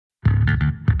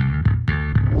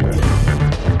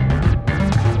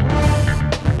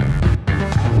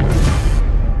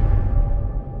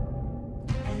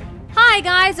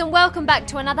guys, and welcome back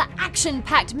to another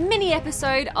action-packed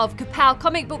mini-episode of Kapow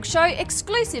Comic Book Show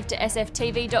exclusive to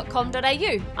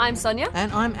sftv.com.au. I'm Sonia.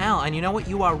 And I'm Al, and you know what?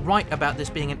 You are right about this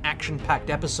being an action-packed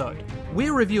episode.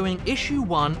 We're reviewing issue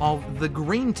 1 of The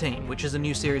Green Team, which is a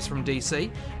new series from DC,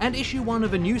 and issue 1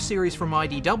 of a new series from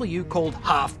IDW called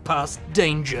Half Past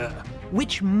Danger,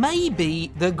 which may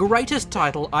be the greatest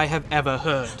title I have ever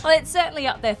heard. Well, it's certainly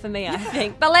up there for me, I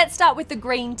think. But let's start with The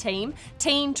Green Team,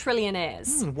 Teen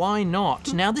Trillionaires. Why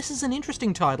not? Now, this is an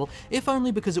interesting title, if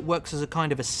only because it works as a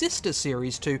kind of a sister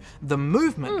series to The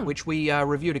Movement, which we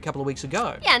reviewed a couple of weeks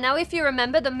ago. Yeah, now if you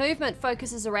remember, The Movement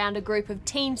focuses around a group of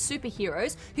teen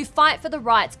superheroes who fight for the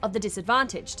rights of the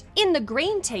disadvantaged. In The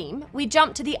Green Team, we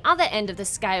jump to the other end of the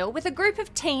scale with a group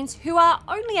of teens who are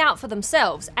only out for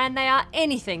themselves, and they are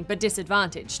anything but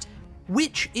disadvantaged.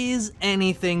 Which is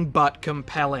anything but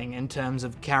compelling in terms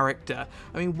of character.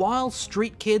 I mean, while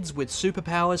street kids with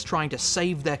superpowers trying to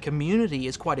save their community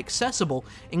is quite accessible,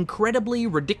 incredibly,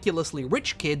 ridiculously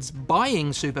rich kids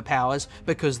buying superpowers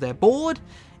because they're bored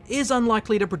is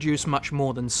unlikely to produce much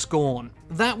more than scorn.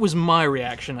 That was my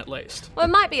reaction, at least. Well,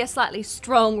 it might be a slightly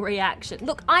strong reaction.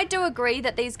 Look, I do agree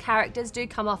that these characters do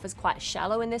come off as quite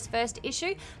shallow in this first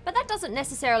issue, but that doesn't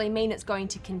necessarily mean it's going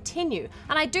to continue,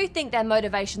 and I do think their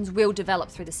motivations will develop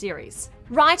through the series.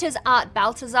 Writers Art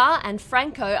Baltazar and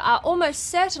Franco are almost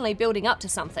certainly building up to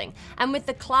something, and with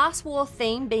the class war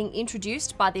theme being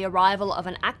introduced by the arrival of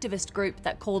an activist group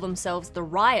that call themselves the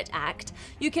Riot Act,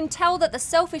 you can tell that the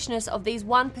selfishness of these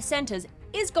one-percenters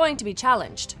is going to be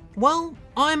challenged. Well,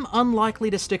 I'm unlikely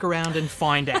to stick around and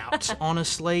find out,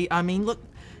 honestly. I mean, look,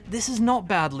 this is not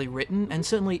badly written, and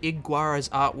certainly Iguara's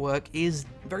artwork is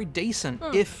very decent,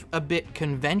 if a bit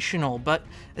conventional, but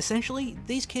essentially,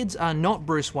 these kids are not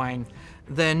Bruce Wayne,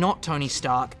 they're not Tony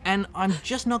Stark, and I'm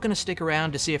just not going to stick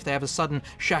around to see if they have a sudden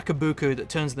shakabuku that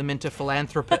turns them into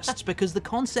philanthropists, because the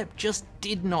concept just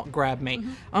did not grab me.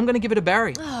 I'm going to give it a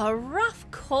Barry. Oh, rough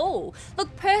call.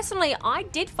 Look, personally, I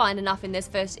did find enough in this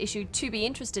first issue to be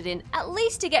interested in, at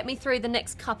least to get me through the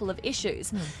next couple of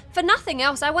issues. For nothing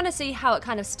else, I want to see how it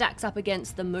kind of stacks up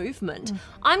against The Movement.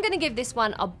 I'm going to give this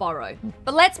one a borrow.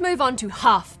 But let's move on to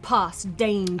Half Past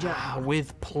Danger.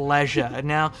 With pleasure.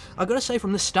 Now, I've got to say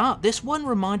from the start, this one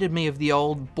reminded me of the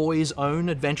old Boys' Own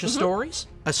adventure stories.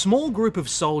 A small group of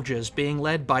soldiers being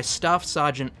led by Staff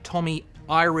Sergeant Tommy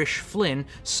Irish Flynn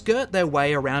skirt their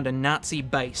way around a Nazi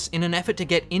base in an effort to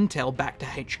get intel back to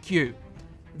HQ.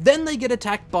 Then they get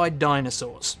attacked by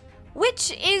dinosaurs.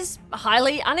 Which is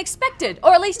highly unexpected,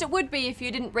 or at least it would be if you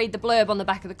didn't read the blurb on the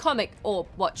back of the comic or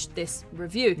watch this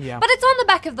review. But it's on the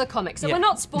back of the comic, so we're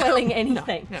not spoiling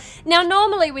anything. Now,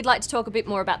 normally we'd like to talk a bit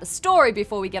more about the story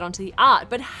before we get onto the art,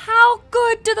 but how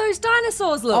good do those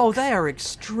dinosaurs look? Oh, they are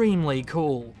extremely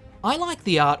cool. I like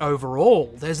the art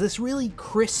overall. There's this really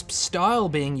crisp style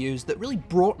being used that really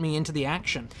brought me into the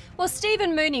action. Well,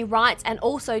 Stephen Mooney writes and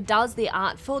also does the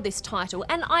art for this title,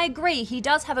 and I agree, he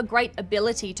does have a great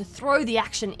ability to throw the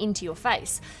action into your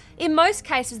face. In most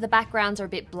cases, the backgrounds are a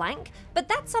bit blank, but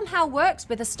that somehow works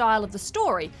with the style of the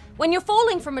story. When you're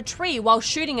falling from a tree while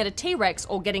shooting at a T-Rex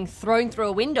or getting thrown through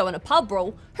a window in a pub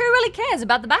brawl, who really cares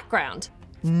about the background?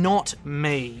 Not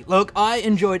me. Look, I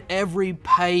enjoyed every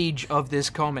page of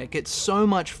this comic. It's so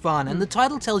much fun, and the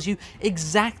title tells you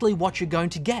exactly what you're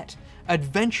going to get.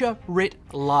 Adventure writ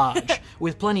large,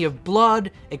 with plenty of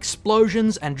blood,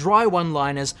 explosions, and dry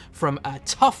one-liners from a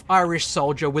tough Irish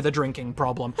soldier with a drinking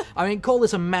problem. I mean, call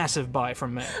this a massive buy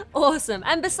from me. Awesome.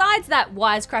 And besides that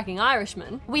wisecracking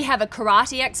Irishman, we have a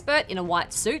karate expert in a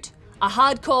white suit, a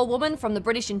hardcore woman from the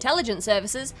British Intelligence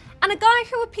Services, and a guy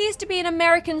who appears to be an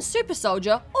American super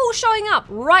soldier, all showing up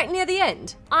right near the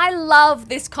end. I love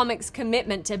this comic's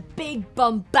commitment to big,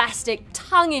 bombastic,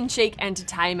 tongue-in-cheek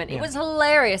entertainment. It was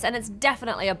hilarious, and it's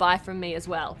definitely a buy from me as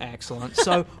well. Excellent.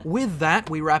 So with that,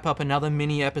 we wrap up another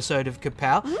mini episode of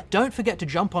Kapow. Don't forget to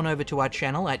jump on over to our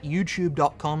channel at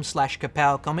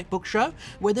youtube.com/Kapow Comic Book Show,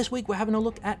 where this week we're having a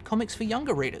look at comics for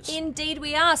younger readers. Indeed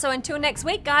we are. So until next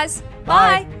week, guys.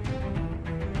 Bye.